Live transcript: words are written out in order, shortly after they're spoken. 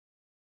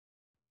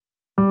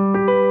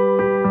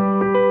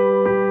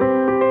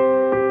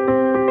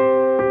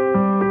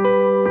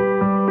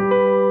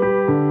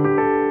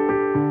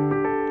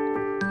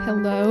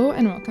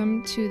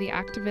welcome to the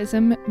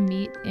Activism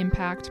Meet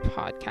Impact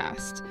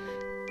podcast.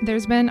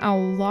 There's been a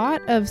lot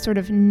of sort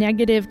of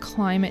negative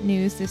climate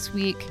news this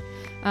week.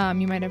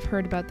 You might have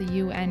heard about the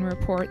UN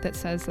report that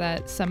says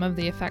that some of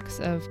the effects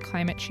of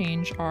climate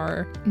change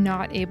are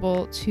not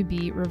able to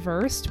be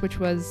reversed, which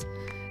was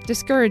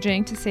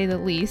discouraging to say the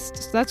least.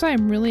 So that's why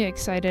I'm really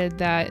excited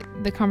that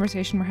the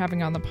conversation we're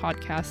having on the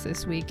podcast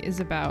this week is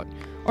about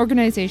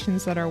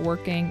organizations that are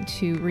working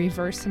to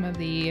reverse some of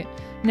the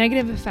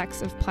negative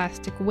effects of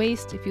plastic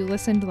waste. If you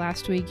listened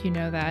last week, you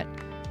know that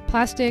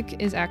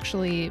plastic is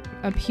actually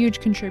a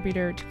huge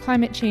contributor to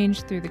climate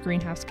change through the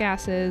greenhouse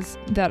gases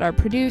that are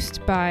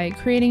produced by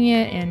creating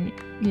it and,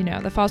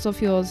 the fossil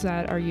fuels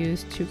that are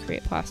used to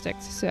create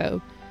plastics.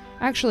 So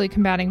actually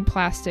combating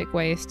plastic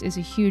waste is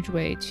a huge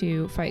way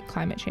to fight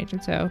climate change.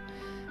 And so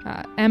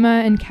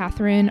Emma and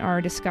Catherine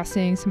are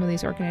discussing some of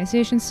these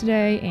organizations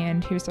today,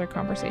 and here's their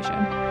conversation.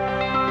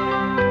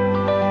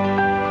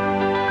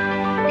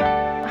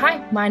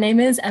 Hi, my name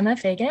is Emma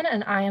Fagan,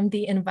 and I am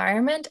the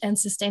Environment and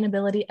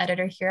Sustainability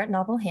Editor here at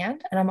Novel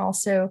Hand, and I'm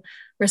also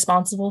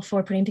responsible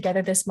for putting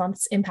together this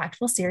month's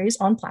impactful series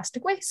on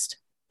plastic waste.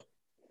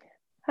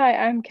 Hi,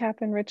 I'm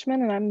Catherine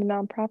Richmond, and I'm the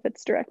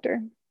Nonprofits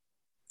Director.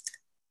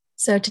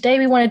 So today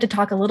we wanted to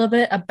talk a little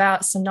bit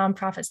about some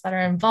nonprofits that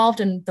are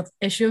involved in the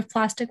issue of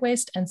plastic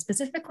waste, and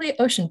specifically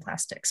ocean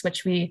plastics,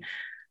 which we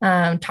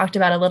talked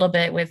about a little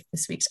bit with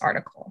this week's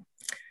article.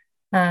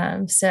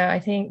 So I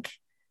think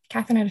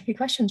Catherine had a few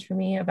questions for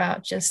me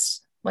about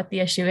just what the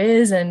issue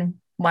is and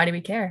why do we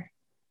care?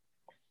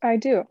 I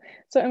do.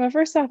 So Emma,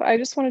 first off, I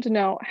just wanted to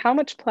know how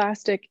much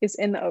plastic is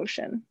in the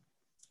ocean?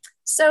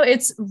 So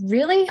it's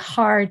really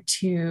hard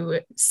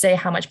to say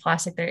how much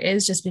plastic there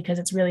is, just because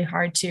it's really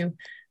hard to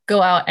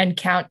go out and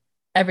count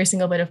every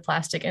single bit of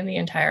plastic in the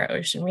entire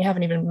ocean. We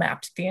haven't even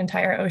mapped the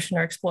entire ocean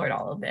or explored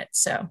all of it.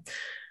 So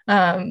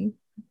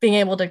being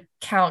able to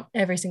count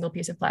every single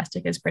piece of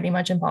plastic is pretty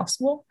much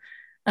impossible.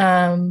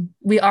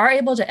 We are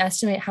able to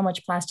estimate how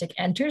much plastic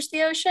enters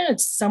the ocean.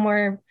 It's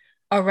somewhere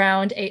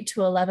around 8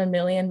 to 11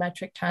 million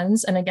metric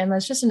tons. And again,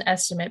 that's just an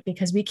estimate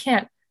because we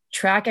can't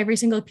track every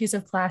single piece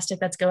of plastic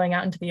that's going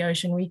out into the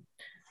ocean. We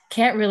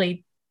can't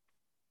really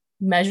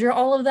measure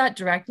all of that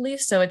directly.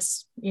 So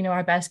it's,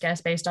 our best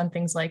guess based on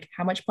things like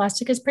how much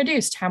plastic is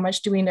produced, how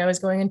much do we know is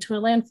going into a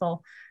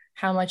landfill,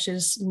 how much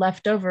is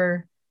left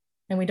over,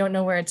 and we don't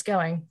know where it's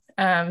going.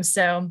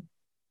 So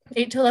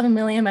 8 to 11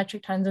 million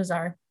metric tons is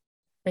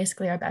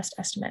basically our best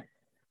estimate.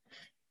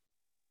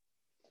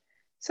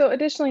 So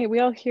additionally, we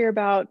all hear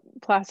about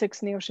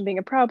plastics in the ocean being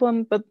a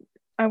problem, but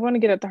I want to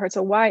get at the heart.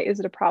 So why is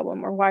it a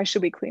problem, or why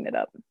should we clean it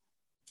up?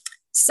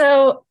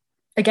 So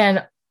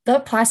again, the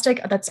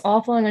plastic that's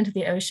all flowing into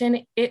the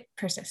ocean, it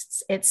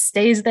persists, it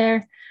stays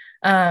there.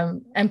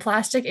 And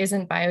plastic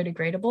isn't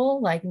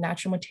biodegradable like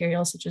natural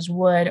materials such as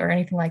wood or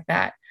anything like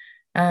that.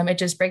 It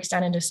just breaks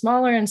down into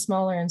smaller and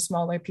smaller and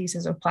smaller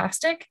pieces of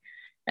plastic.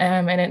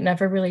 And it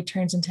never really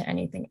turns into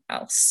anything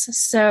else.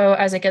 So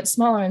as it gets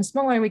smaller and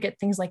smaller, we get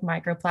things like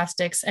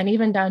microplastics and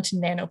even down to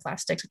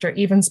nanoplastics, which are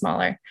even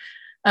smaller.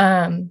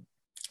 And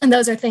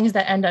those are things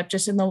that end up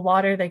just in the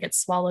water. They get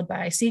swallowed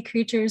by sea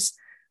creatures.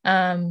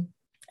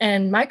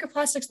 And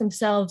microplastics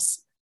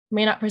themselves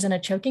may not present a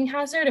choking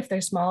hazard if they're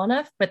small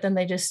enough, but then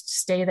they just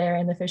stay there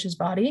in the fish's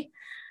body.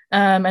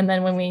 And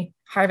then when we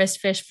harvest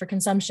fish for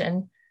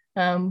consumption,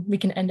 we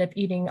can end up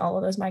eating all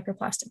of those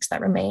microplastics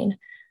that remain.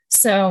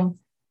 So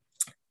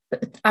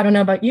I don't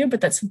know about you,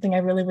 but that's something I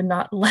really would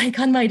not like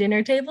on my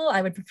dinner table.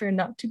 I would prefer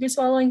not to be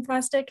swallowing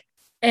plastic.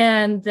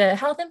 And the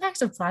health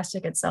impacts of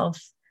plastic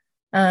itself,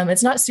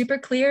 it's not super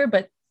clear,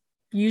 but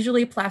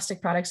usually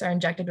plastic products are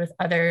injected with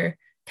other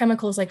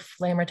chemicals like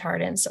flame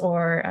retardants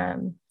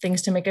or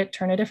things to make it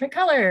turn a different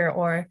color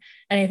or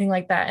anything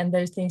like that. And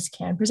those things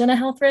can present a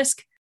health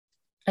risk.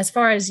 As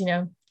far as,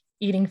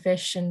 eating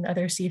fish and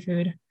other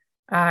seafood,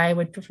 I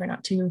would prefer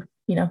not to,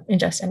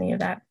 ingest any of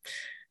that.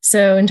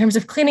 So in terms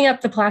of cleaning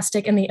up the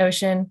plastic in the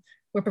ocean,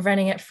 we're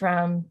preventing it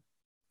from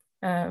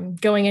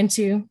going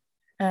into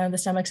the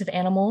stomachs of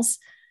animals,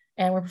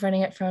 and we're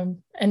preventing it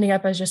from ending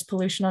up as just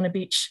pollution on a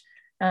beach.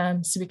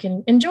 So we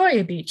can enjoy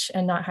a beach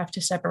and not have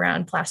to step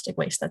around plastic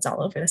waste that's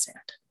all over the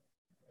sand.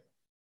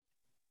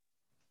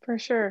 For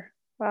sure.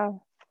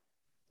 Wow.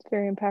 It's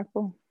very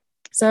impactful.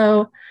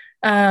 So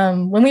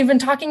when we've been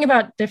talking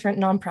about different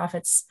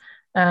nonprofits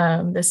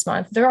this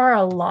month, there are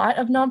a lot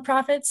of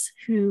nonprofits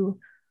who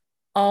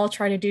all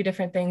try to do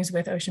different things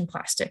with ocean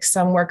plastics.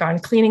 Some work on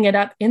cleaning it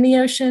up in the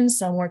ocean,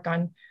 some work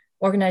on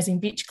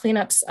organizing beach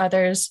cleanups,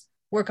 others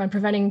work on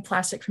preventing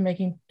plastic from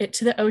making it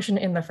to the ocean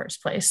in the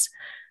first place.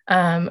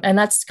 And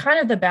that's kind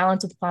of the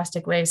balance with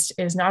plastic waste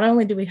is not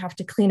only do we have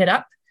to clean it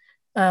up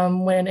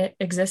when it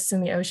exists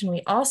in the ocean,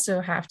 we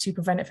also have to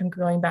prevent it from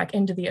going back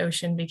into the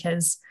ocean,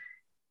 because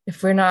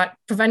if we're not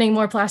preventing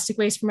more plastic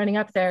waste from ending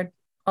up there,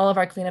 all of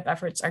our cleanup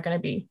efforts are going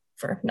to be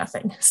for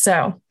nothing.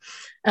 So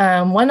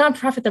one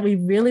nonprofit that we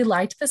really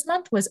liked this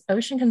month was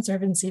Ocean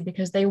Conservancy,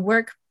 because they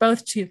work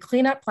both to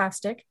clean up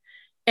plastic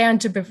and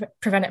to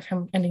prevent it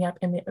from ending up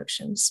in the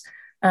oceans.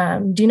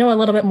 Do you know a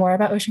little bit more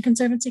about Ocean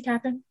Conservancy,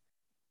 Catherine?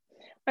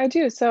 I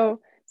do.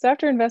 So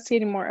after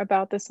investigating more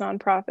about this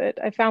nonprofit,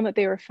 I found that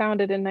they were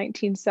founded in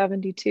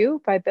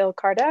 1972 by Bill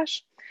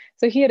Kardash.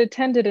 So he had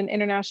attended an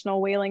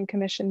International Whaling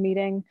Commission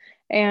meeting,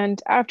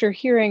 and after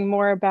hearing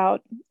more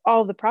about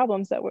all the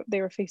problems that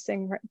they were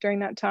facing during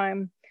that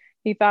time,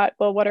 he thought,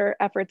 well, what are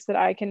efforts that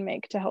I can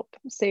make to help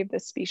save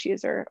this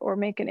species or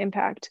make an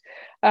impact,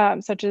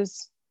 such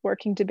as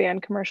working to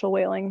ban commercial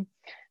whaling.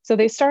 So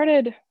they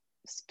started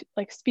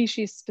like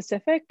species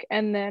specific,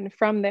 and then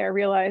from there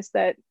realized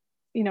that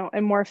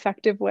a more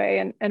effective way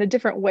and a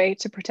different way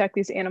to protect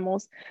these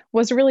animals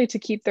was really to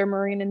keep their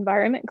marine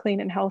environment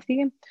clean and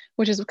healthy,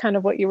 which is kind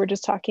of what you were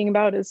just talking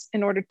about. Is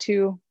in order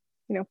to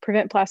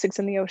prevent plastics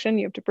in the ocean,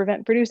 you have to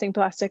prevent producing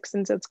plastics,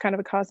 and so it's kind of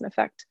a cause and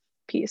effect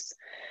piece.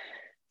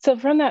 So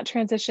from that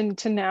transition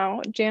to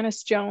now,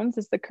 Janice Jones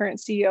is the current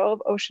CEO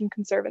of Ocean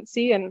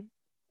Conservancy, and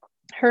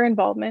her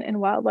involvement in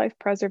wildlife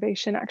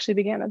preservation actually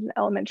began at an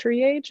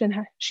elementary age,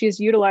 and she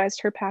has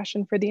utilized her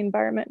passion for the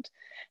environment,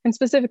 and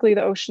specifically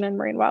the ocean and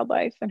marine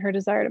wildlife, and her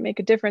desire to make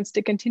a difference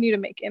to continue to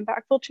make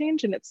impactful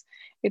change. And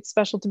it's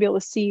special to be able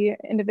to see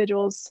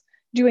individuals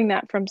doing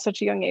that from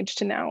such a young age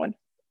to now, and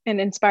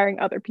inspiring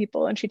other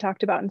people. And she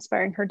talked about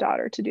inspiring her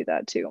daughter to do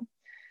that too.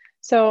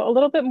 So a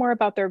little bit more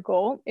about their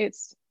goal.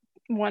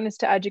 One is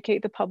to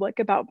educate the public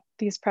about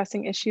these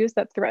pressing issues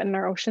that threaten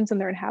our oceans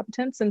and their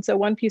inhabitants. And so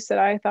one piece that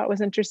I thought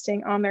was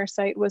interesting on their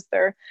site was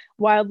their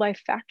wildlife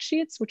fact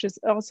sheets, which is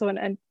also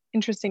an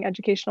interesting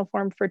educational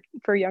form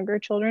for younger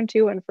children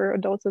too, and for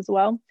adults as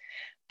well.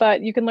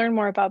 But you can learn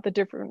more about the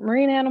different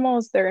marine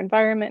animals, their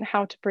environment,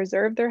 how to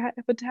preserve their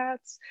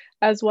habitats,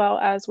 as well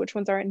as which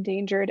ones are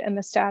endangered and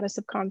the status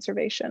of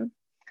conservation.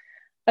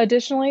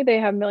 Additionally, they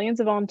have millions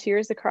of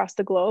volunteers across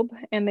the globe,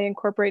 and they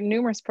incorporate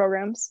numerous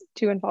programs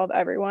to involve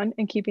everyone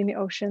in keeping the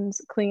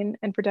oceans clean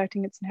and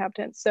protecting its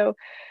inhabitants. So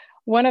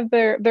one of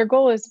their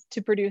goal is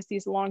to produce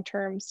these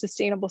long-term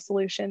sustainable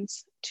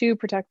solutions to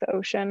protect the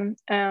ocean.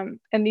 And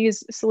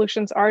these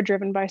solutions are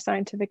driven by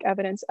scientific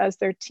evidence, as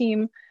their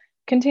team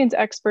contains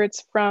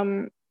experts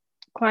from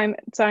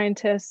climate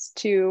scientists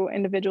to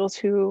individuals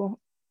who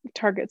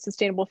target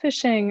sustainable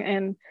fishing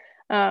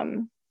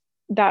and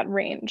that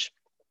range.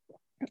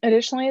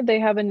 Additionally, they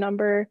have a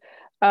number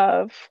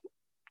of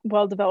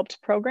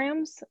well-developed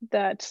programs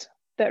that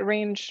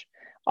range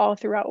all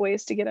throughout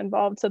ways to get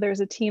involved. So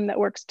there's a team that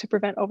works to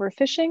prevent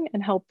overfishing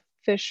and help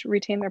fish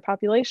retain their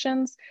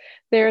populations.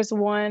 There's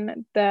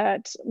one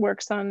that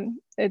works on,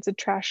 it's a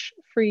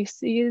trash-free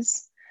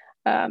seas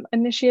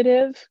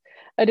initiative.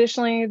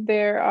 Additionally,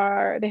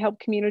 they help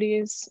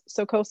communities,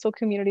 so coastal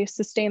communities,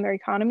 sustain their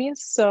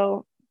economies.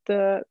 So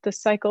the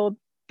cycle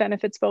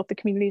benefits both the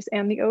communities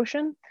and the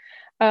ocean.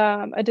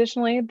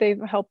 Additionally, they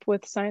help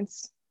with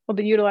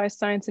they utilize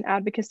science and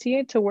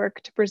advocacy to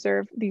work to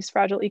preserve these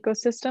fragile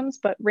ecosystems,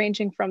 but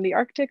ranging from the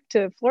Arctic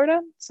to Florida,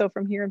 so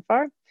from here and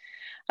far.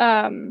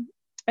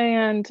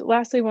 And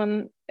lastly,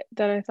 one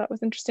that I thought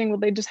was interesting,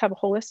 they just have a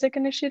holistic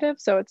initiative.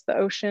 So it's the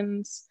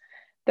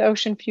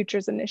Ocean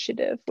Futures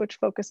Initiative, which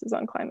focuses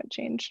on climate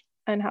change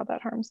and how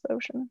that harms the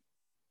ocean.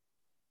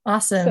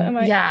 Awesome.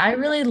 Yeah, I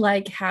really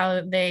like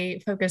how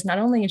they focus not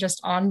only just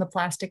on the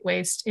plastic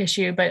waste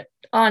issue, but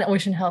on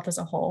ocean health as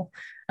a whole.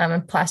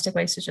 And plastic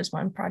waste is just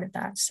one part of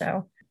that.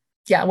 So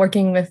yeah,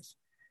 working with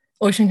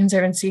Ocean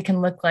Conservancy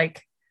can look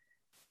like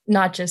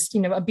not just,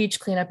 a beach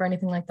cleanup or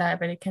anything like that,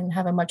 but it can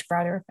have a much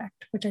broader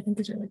effect, which I think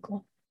is really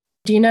cool.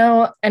 Do you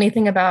know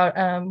anything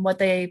about what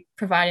they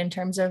provide in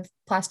terms of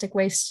plastic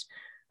waste?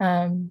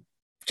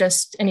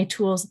 Just any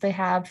tools that they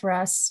have for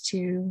us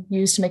to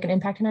use to make an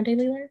impact in our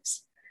daily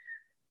lives?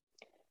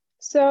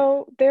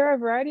 So there are a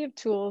variety of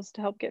tools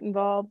to help get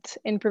involved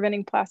in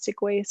preventing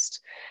plastic waste.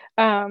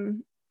 They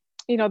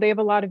have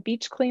a lot of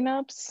beach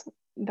cleanups.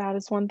 That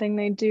is one thing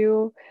they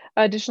do.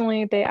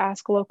 Additionally, they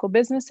ask local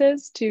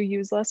businesses to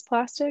use less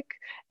plastic,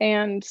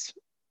 and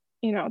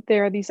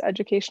there are these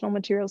educational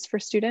materials for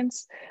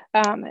students.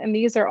 And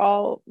these are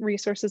all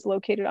resources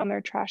located on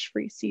their Trash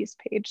Free Seas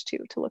page too,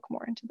 to look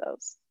more into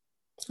those.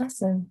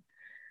 Awesome.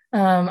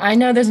 I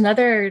know there's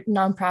another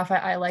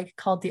nonprofit I like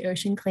called the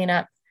Ocean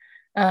Cleanup.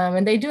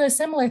 And they do a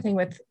similar thing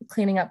with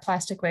cleaning up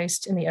plastic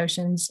waste in the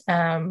oceans.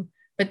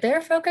 But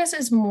their focus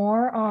is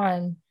more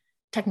on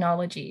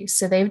technology.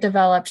 So they've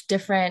developed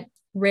different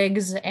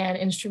rigs and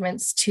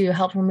instruments to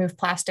help remove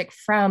plastic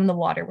from the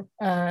water.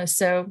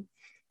 So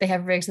they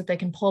have rigs that they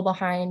can pull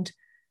behind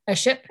a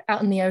ship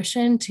out in the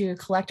ocean to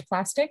collect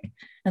plastic.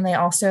 And they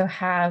also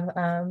have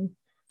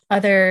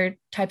other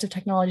types of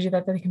technology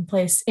that they can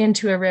place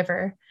into a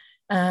river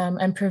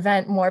and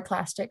prevent more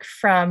plastic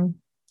from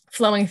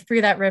flowing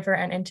through that river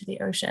and into the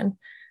ocean.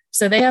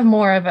 So they have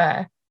more of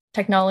a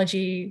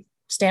technology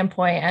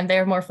standpoint, and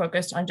they're more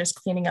focused on just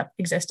cleaning up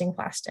existing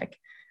plastic.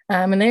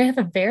 And they have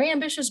a very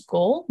ambitious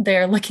goal.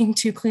 They're looking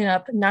to clean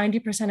up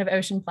 90% of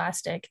ocean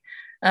plastic.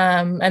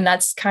 And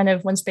that's kind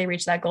of, once they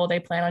reach that goal, they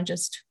plan on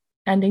just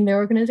ending their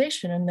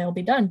organization and they'll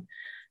be done.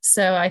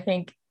 So I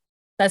think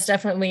that's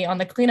definitely on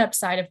the cleanup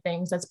side of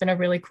things. That's been a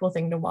really cool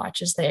thing to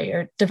watch, as they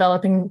are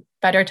developing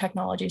better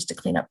technologies to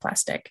clean up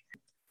plastic.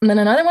 And then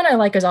another one I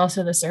like is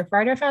also the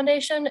Surfrider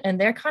Foundation, and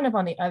they're kind of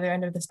on the other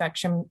end of the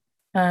spectrum.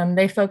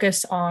 They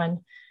focus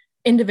on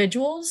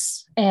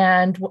individuals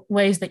and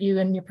ways that you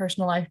in your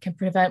personal life can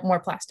prevent more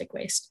plastic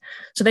waste.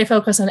 So they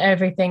focus on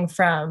everything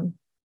from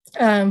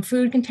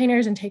food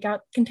containers and takeout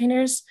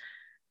containers,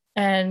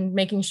 and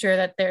making sure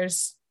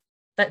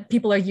that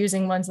people are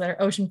using ones that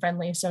are ocean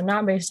friendly, so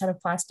not based out of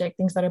plastic,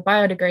 things that are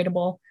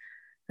biodegradable.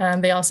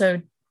 They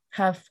also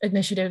have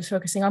initiatives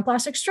focusing on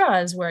plastic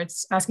straws, where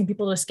it's asking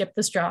people to skip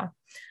the straw,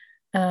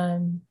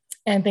 and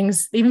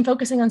things even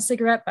focusing on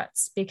cigarette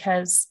butts,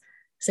 because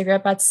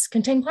cigarette butts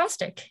contain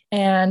plastic.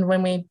 And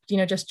when we,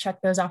 just check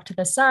those off to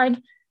the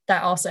side,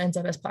 that also ends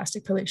up as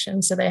plastic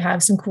pollution. So they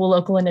have some cool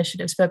local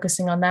initiatives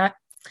focusing on that,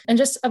 and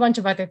just a bunch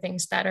of other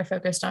things that are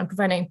focused on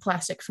preventing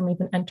plastic from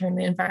even entering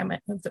the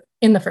environment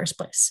in the first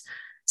place.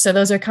 So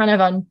those are kind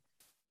of on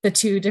the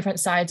two different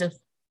sides of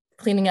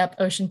cleaning up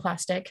ocean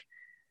plastic.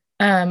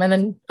 And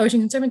then Ocean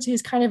Conservancy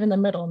is kind of in the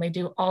middle, and they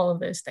do all of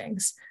those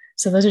things.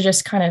 So those are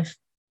just kind of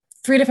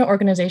three different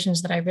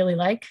organizations that I really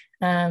like.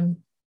 And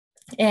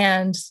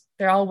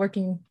they're all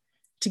working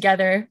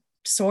together,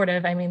 sort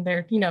of. I mean,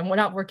 we're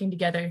not working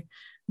together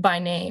by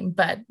name,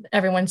 but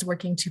everyone's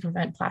working to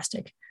prevent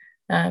plastic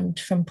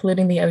from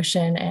polluting the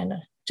ocean and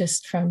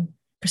just from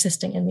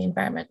persisting in the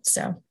environment.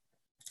 So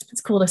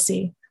it's cool to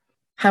see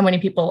how many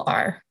people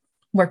are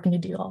working to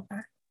do all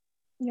that.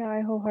 Yeah,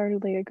 I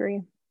wholeheartedly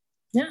agree.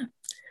 Yeah.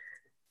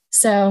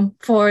 So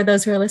for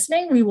those who are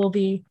listening, we will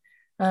be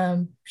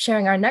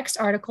sharing our next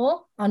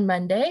article on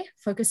Monday,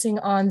 focusing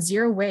on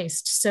zero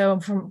waste. So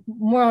from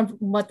more on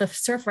what the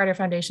Surfrider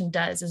Foundation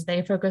does is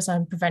they focus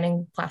on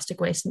preventing plastic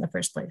waste in the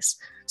first place.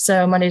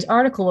 So Monday's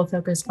article will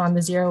focus on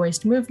the zero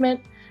waste movement,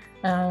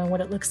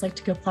 what it looks like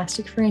to go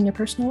plastic free in your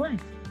personal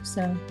life.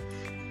 So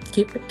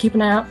keep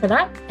an eye out for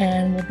that,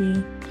 and we'll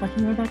be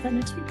talking more about that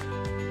next week.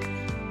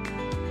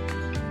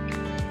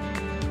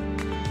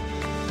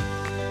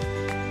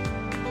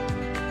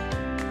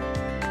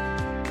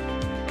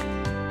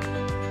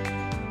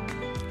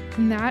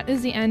 And that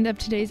is the end of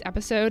today's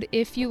episode.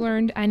 If you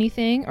learned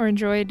anything or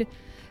enjoyed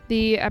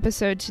the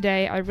episode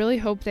today, I really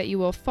hope that you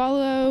will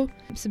follow,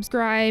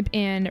 subscribe,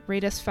 and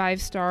rate us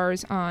 5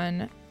 stars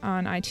on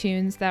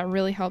iTunes. That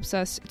really helps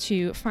us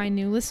to find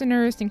new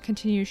listeners and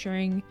continue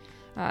sharing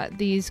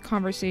these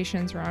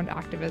conversations around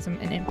activism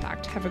and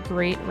impact. Have a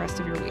great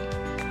rest of your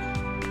week.